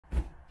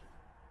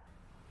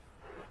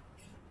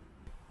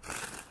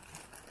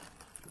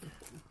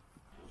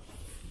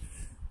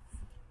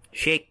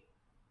Shake.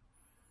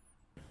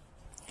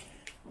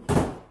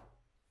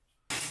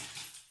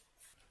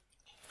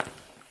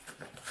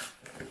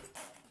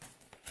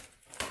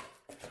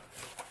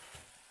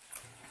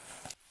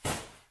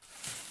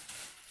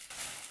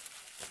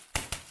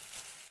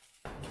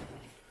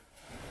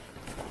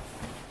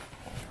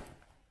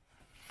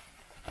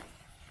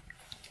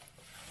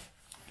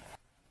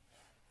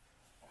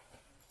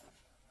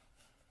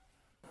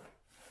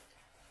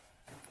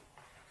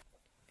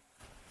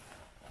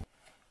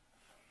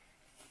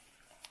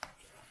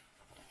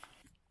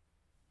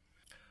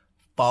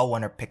 Fall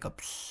winter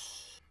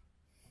pickups.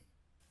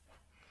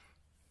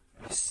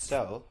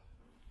 So,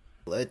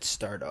 let's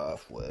start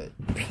off with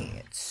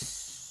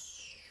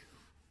pants.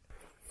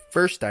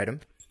 First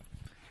item,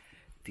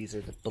 these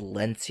are the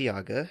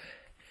Balenciaga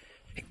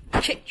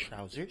kick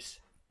trousers.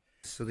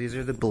 So these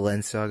are the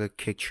Balenciaga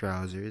kick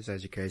trousers,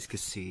 as you guys can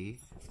see.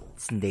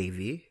 It's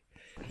navy.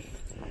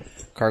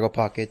 Cargo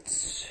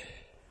pockets.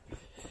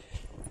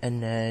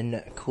 And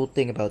then, cool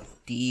thing about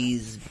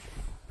these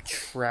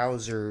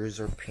trousers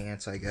or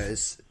pants, I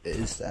guess,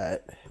 is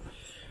that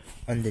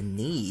on the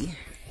knee,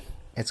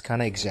 it's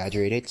kind of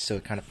exaggerated, so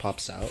it kind of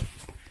pops out.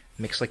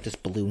 Makes like this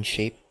balloon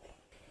shape.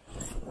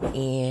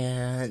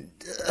 And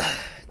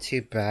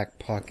two back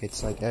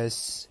pockets, I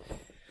guess.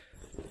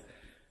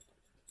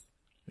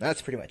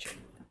 That's pretty much it.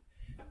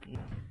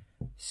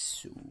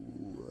 So,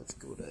 let's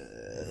go to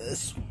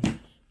this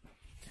one.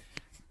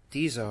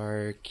 These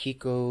are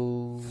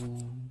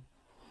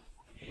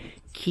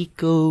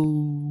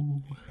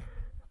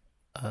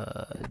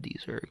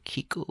these are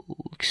Kiko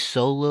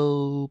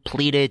Solo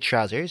pleated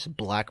trousers,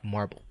 black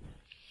marble.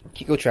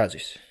 Kiko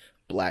trousers,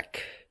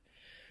 black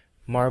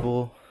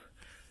marble,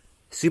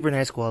 super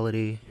nice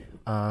quality.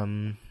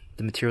 The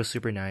material's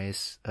super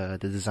nice. The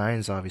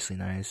design's obviously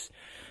nice.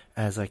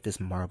 It has like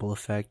this marble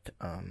effect.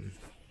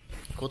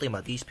 Cool thing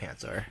about these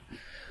pants are,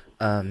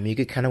 you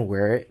could kind of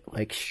wear it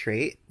like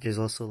straight. There's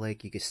also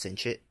like you could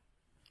cinch it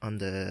on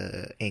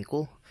the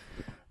ankle,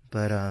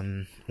 but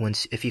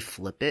if you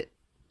flip it,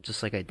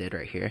 just like I did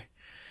right here, it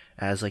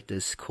has like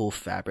this cool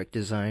fabric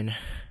design,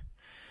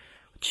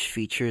 which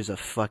features a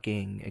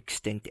fucking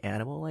extinct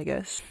animal, I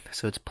guess.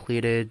 So it's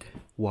pleated,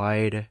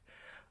 wide.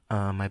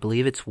 I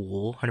believe it's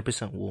wool,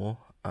 100% wool.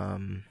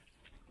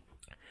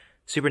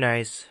 Super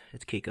nice.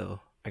 It's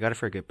Kiko. I got it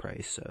for a good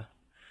price. So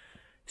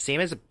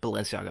same as the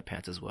Balenciaga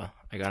pants as well.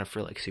 I got it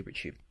for like super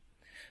cheap.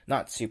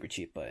 Not super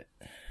cheap, but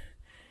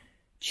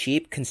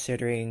cheap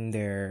considering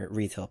their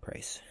retail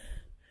price.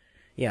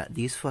 Yeah,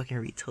 these fucking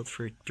retailed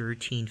for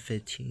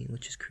 $13.15,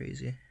 which is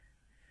crazy.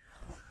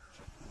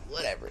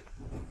 Whatever.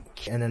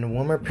 And then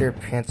one more pair of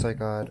pants I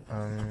got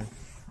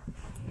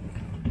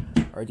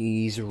are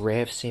these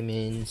Raf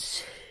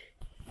Simons.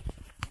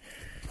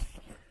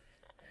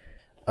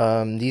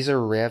 These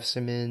are Raf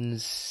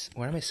Simons.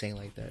 Why am I saying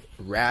like that?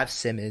 Raf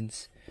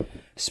Simons,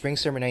 Spring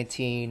Summer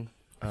 19.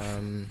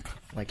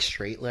 Like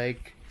straight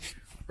leg,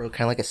 or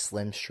kind of like a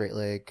slim straight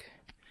leg.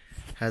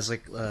 Has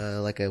like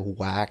a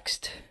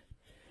waxed,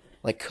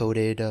 like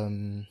coated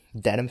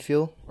denim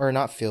feel, or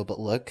not feel but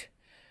look.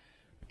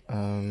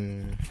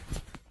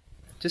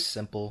 Just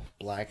simple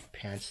black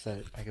pants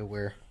that I could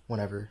wear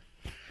whenever.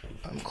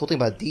 Cool thing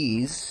about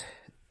this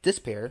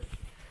pair,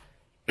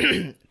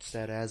 it's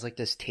that it has like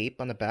this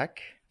tape on the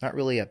back. Not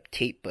really a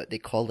tape, but they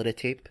call it a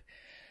tape.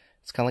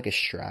 It's kind of like a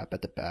strap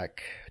at the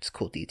back. It's a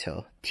cool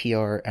detail.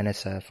 TR,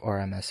 NSF,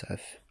 RMSF,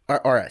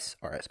 RS,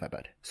 my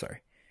bad. Sorry.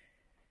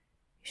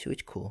 So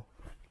it's cool.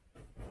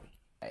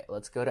 Alright,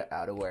 let's go to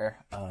outerwear.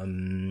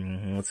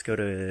 Let's go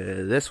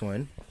to this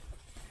one.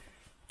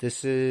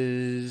 This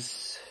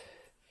is,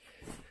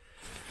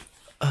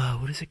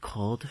 what is it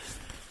called?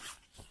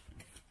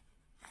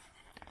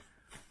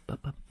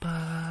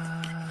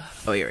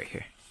 Oh yeah, right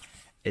here.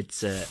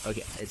 It's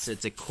okay.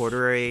 It's a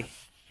corduroy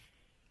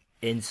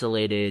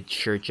insulated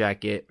shirt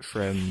jacket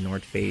from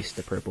North Face,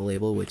 the purple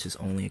label, which is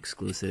only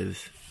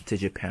exclusive to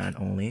Japan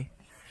only.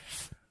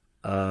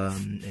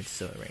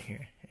 It's right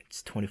here.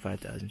 It's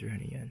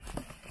 25,300 yen.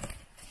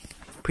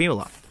 Prima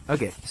lock.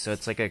 Okay, so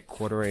it's like a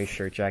corduroy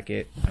shirt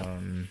jacket.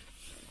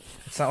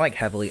 It's not like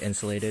heavily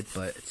insulated,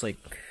 but it's like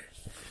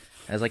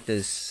has like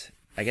this.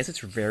 I guess it's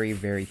very,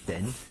 very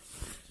thin.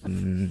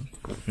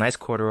 Nice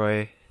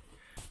corduroy,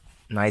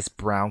 nice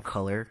brown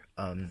color.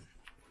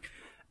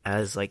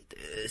 As like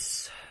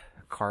this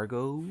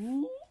cargo.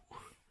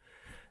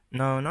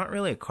 No, not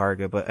really a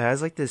cargo, but it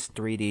has like this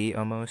 3D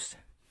almost.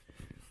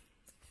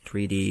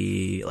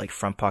 3D like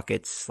front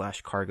pockets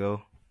 /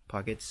 cargo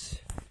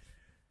pockets.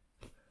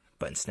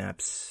 Button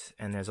snaps,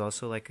 and there's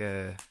also like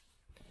a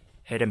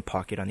hidden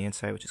pocket on the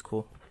inside, which is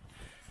cool.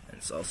 And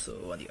it's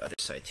also on the other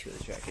side too of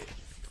the jacket.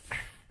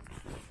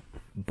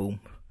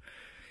 Boom.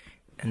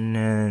 And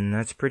then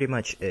that's pretty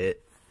much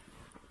it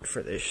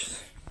for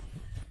this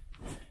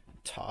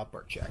top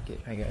or jacket,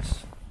 I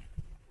guess.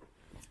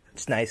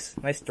 It's nice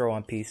throw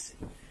on piece.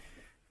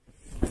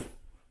 And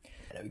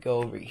then we go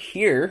over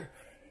here.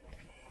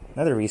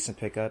 Another recent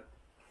pickup.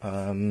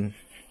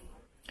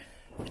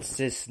 It's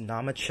this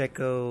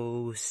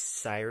Namacheko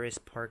Cyrus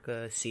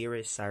Parka.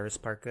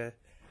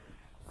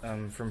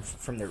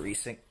 from the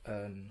recent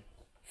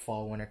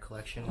fall winter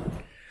collection,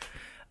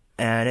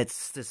 and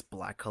it's this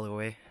black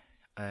colorway.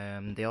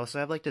 They also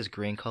have like this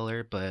green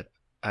color, but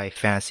I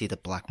fancy the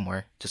black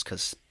more just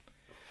because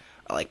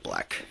I like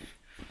black.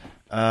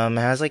 It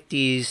has like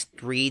these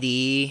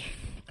 3D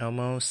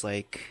almost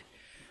like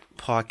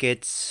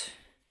pockets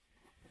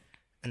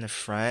in the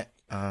front.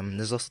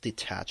 There's also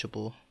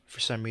detachable for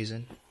some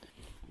reason.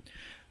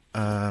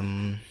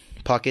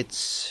 Pockets,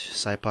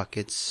 side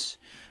pockets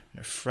in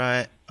the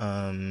front.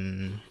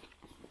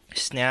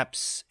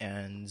 Snaps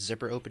and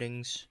zipper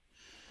openings.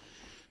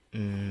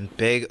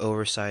 Big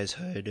oversized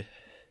hood.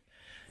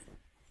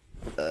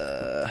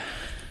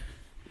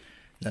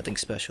 Nothing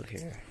special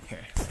here.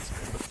 Here, let's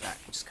go with that.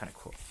 It's kind of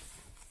cool.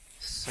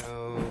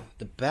 So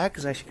the back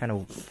is actually kind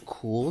of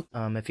cool.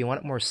 If you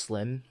want it more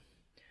slim,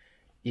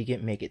 you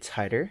can make it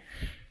tighter.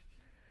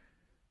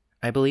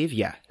 I believe,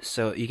 yeah.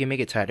 So you can make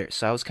it tighter.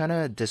 So I was kind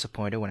of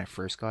disappointed when I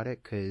first got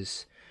it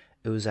because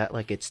it was at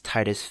like its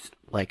tightest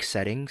like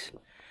settings.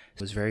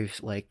 It was very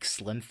like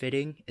slim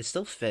fitting. It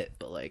still fit,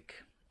 but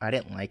like I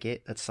didn't like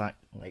it. That's not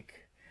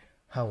like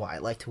how I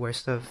like to wear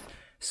stuff.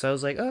 So I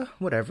was like, oh,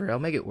 whatever. I'll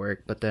make it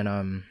work. But then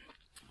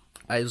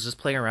I was just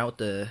playing around with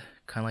the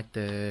kind of like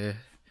the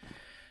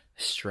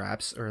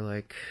straps, or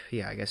like,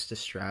 yeah, I guess the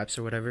straps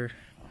or whatever.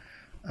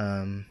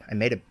 I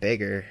made it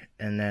bigger,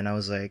 and then I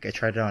was like, I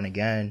tried it on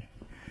again,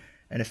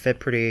 and it fit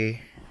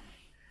pretty,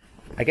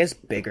 I guess,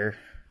 bigger.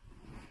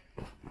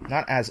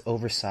 Not as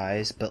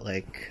oversized, but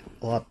like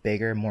a lot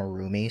bigger, more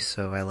roomy,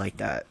 so I like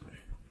that.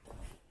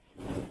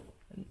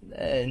 And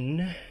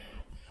then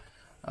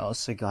I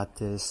also got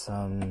this,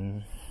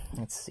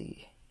 let's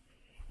see.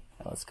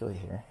 Let's go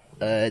here.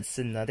 It's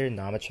another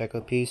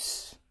Namacheko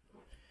piece.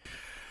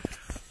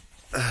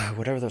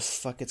 Whatever the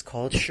fuck it's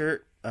called,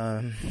 shirt.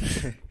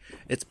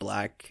 It's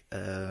black.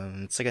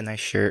 It's like a nice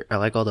shirt. I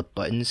like all the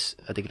buttons.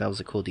 I think that was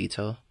a cool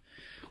detail.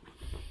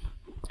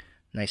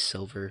 Nice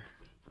silver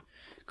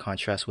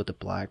contrast with the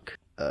black.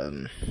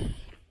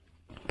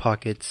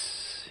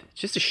 Pockets.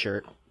 It's just a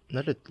shirt.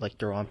 Not a like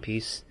throw on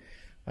piece.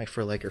 Like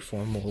for like your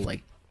formal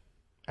like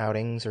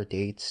outings or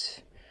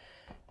dates,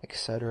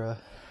 etc.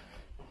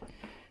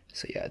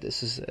 So yeah,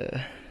 this is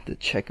the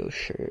Cheko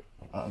shirt.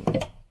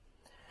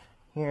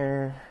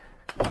 Here,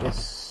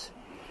 this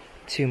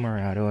two more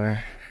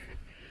outerwear.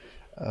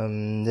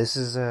 This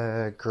is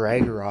a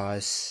Greg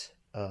Ross.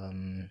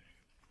 I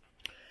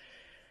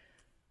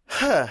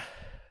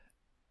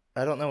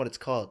don't know what it's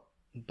called,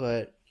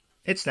 but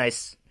it's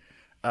nice.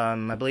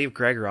 I believe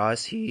Greg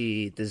Ross,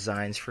 he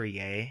designs for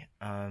Ye.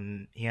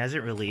 He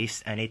hasn't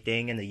released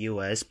anything in the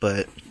US,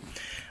 but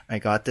I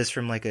got this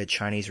from like a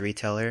Chinese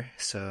retailer,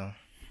 so.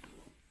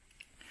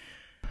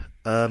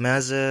 It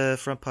has a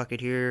front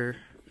pocket here,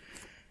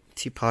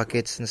 two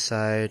pockets on the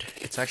side.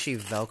 It's actually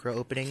Velcro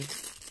opening.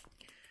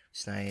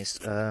 It's nice.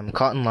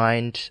 Cotton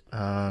lined.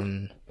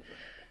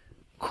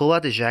 Cool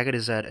about the jacket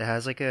is that it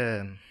has like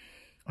a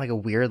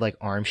weird like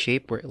arm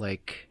shape where it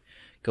like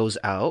goes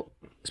out,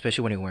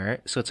 especially when you wear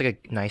it. So it's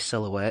like a nice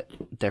silhouette,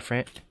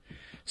 different.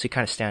 So you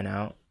kind of stand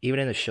out.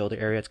 Even in the shoulder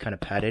area, it's kind of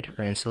padded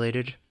or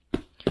insulated.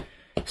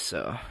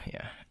 So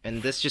yeah,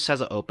 and this just has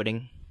an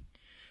opening.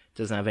 It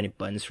doesn't have any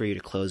buttons for you to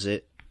close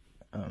it.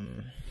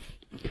 I'm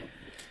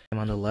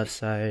on the left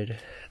side,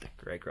 the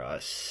Greg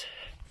Ross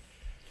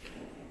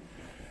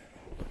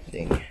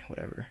thing,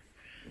 whatever.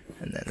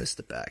 And then this is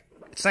the back.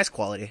 It's nice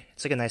quality.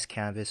 It's like a nice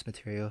canvas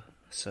material,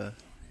 so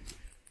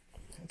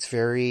it's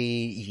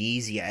very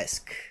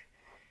Yeezy-esque.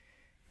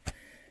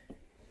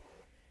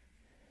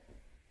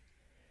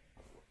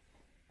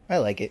 I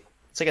like it.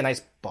 It's like a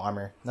nice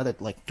bomber, another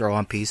like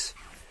throw-on piece.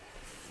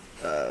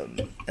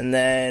 And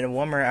then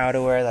one more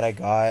outerwear that I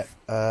got.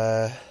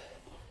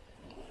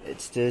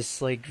 It's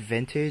this like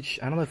vintage.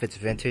 I don't know if it's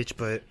vintage,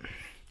 but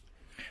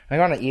I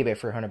got it on eBay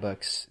for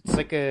 $100. It's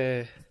like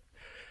a.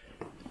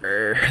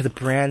 The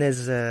brand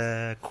is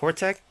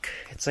Cortec.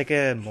 It's like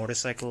a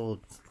motorcycle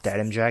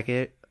denim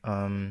jacket.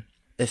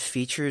 It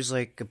features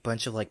like a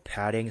bunch of like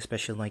padding,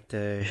 especially like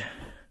the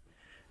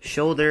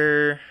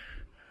shoulder,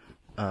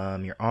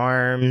 your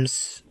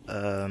arms.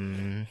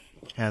 It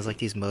has like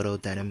these moto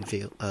denim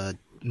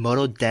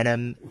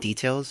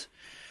details.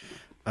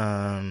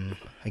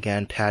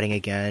 Again, padding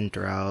again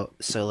throughout.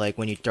 So like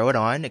when you throw it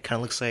on, it kind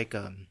of looks like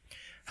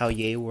how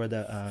Ye wore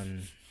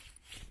the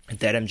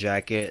denim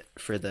jacket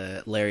for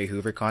the Larry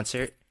Hoover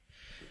concert.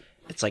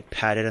 It's like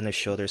padded on the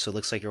shoulder, so it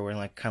looks like you're wearing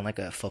like kind of like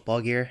a football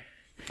gear.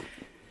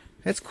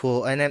 It's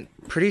cool, and I'm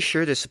pretty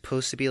sure there's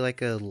supposed to be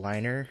like a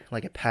liner,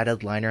 like a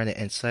padded liner on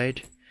the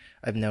inside.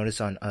 I've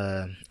noticed on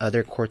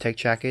other Cortec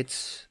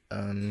jackets,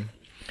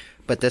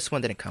 but this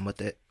one didn't come with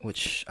it,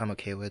 which I'm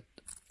okay with.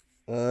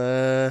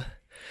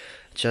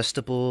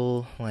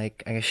 Adjustable,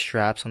 like I guess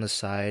straps on the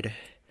side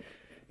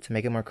to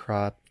make it more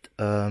cropped.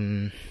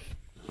 The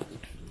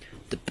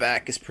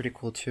back is pretty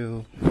cool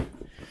too.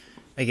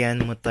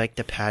 Again, with like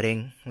the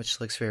padding,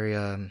 which looks very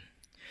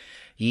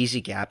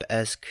Yeezy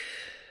Gap-esque.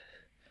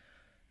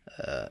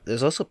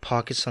 There's also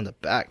pockets on the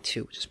back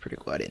too, which is pretty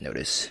cool. I didn't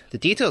notice. The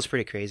detail is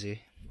pretty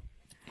crazy.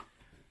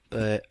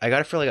 but I got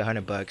it for like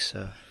 $100,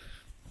 so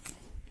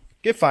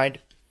good find.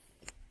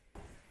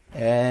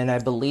 And I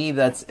believe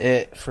that's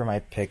it for my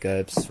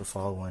pickups for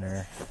fall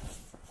winter.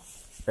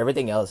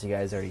 Everything else you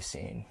guys already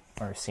seen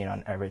or seen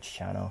on Everett's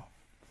channel.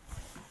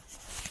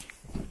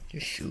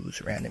 Just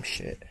shoes, random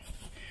shit,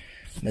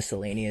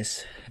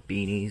 miscellaneous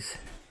beanies.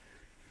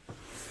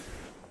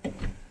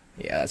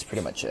 Yeah, that's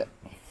pretty much it.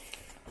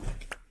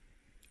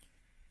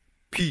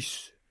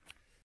 Peace.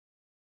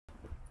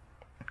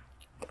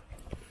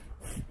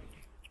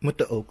 With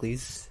the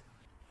Oakleys,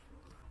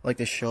 like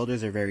the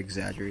shoulders are very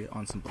exaggerated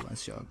on some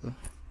Balenciaga.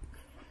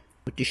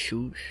 With the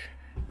shoes.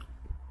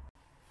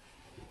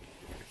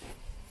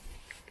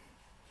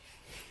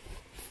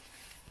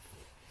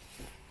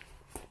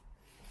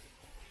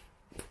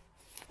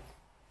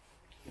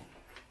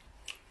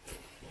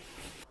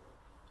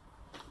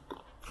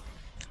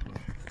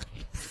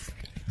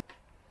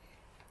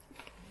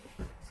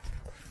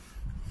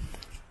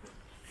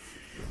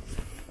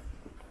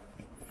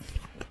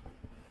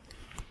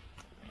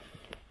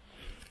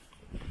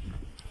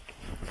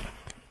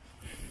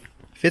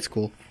 Fits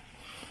cool.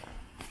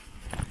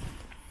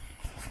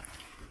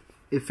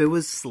 If it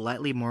was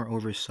slightly more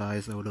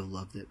oversized, I would have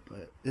loved it,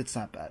 but it's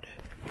not bad.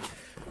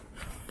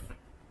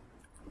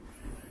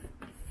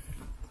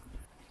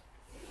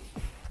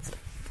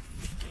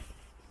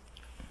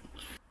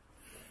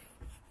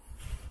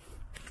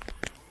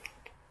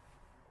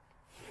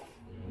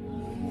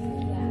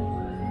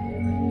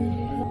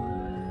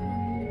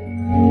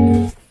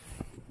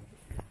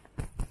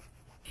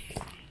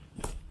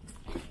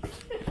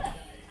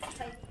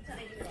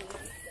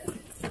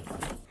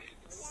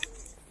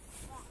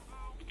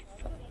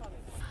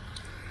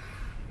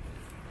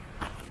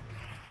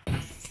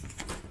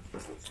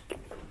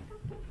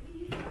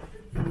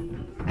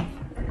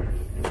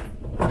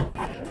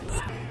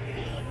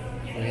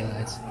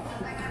 Realize.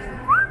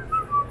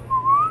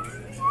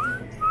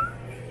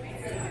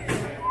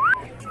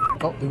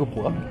 이거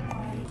뭐야?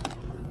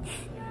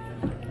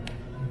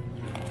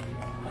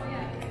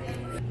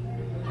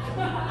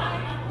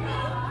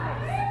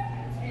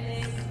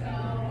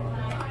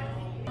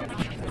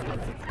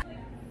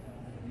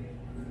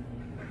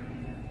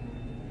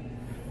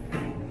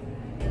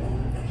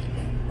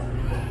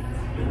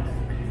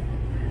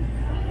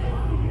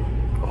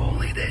 Oh,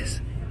 look at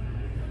this.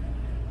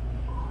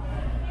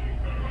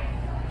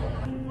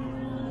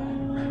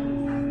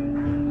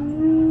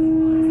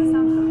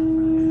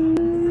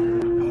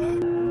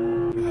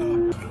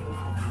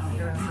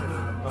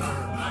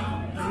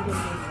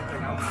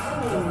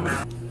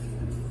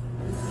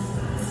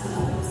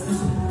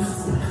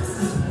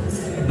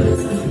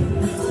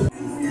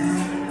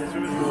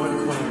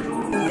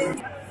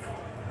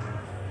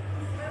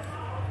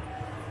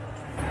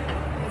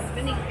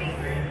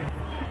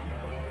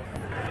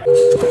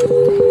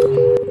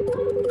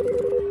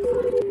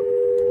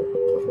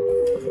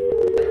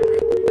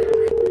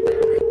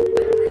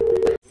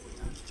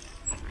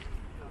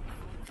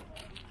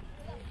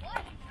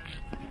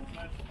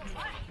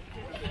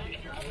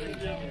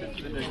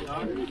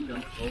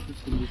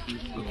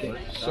 Okay,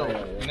 so,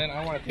 and then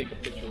I want to take a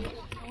picture of this.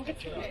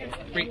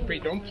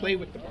 Wait, don't play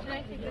with the bar.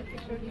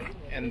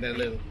 And the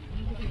little.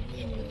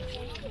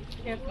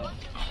 Careful.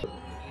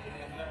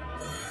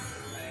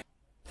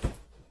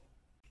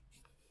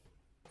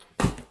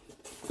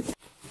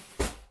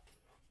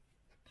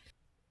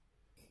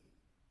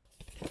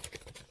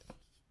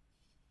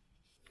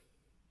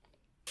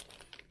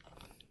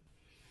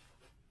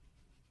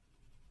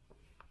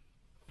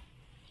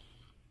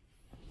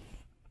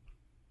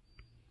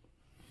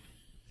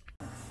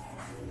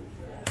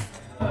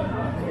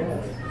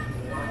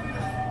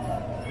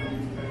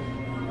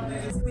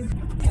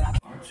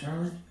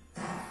 Charlie?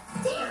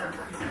 Damn!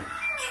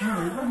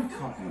 Charlie, what are you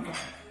talking about?